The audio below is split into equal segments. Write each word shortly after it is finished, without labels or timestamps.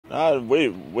No,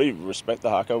 we respect the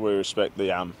Haka. We respect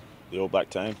the All Black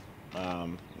team.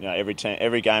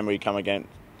 Every game we come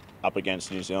up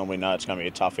against New Zealand, we know it's going to be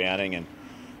a tough outing, and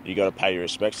you got to pay your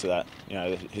respects to that.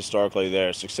 Historically they're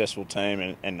a successful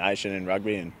team and nation in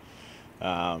rugby, and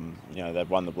they've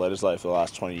won the Bledisloe for the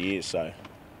last 20 years. So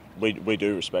we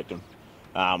do respect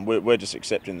them. We're just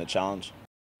accepting the challenge.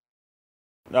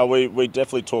 No, we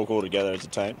definitely talk all together as a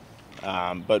team,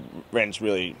 but Ren's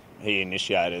he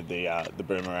initiated the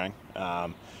boomerang,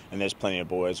 and there's plenty of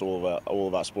boys. All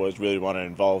of us boys really want to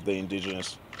involve the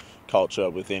Indigenous culture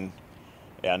within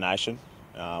our nation.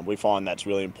 We find that's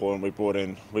really important.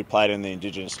 We played in the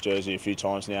Indigenous jersey a few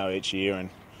times now each year,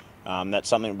 and that's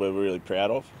something we're really proud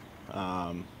of.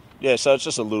 So it's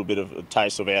just a little bit of a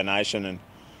taste of our nation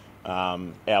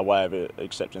and our way of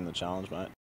accepting the challenge, mate.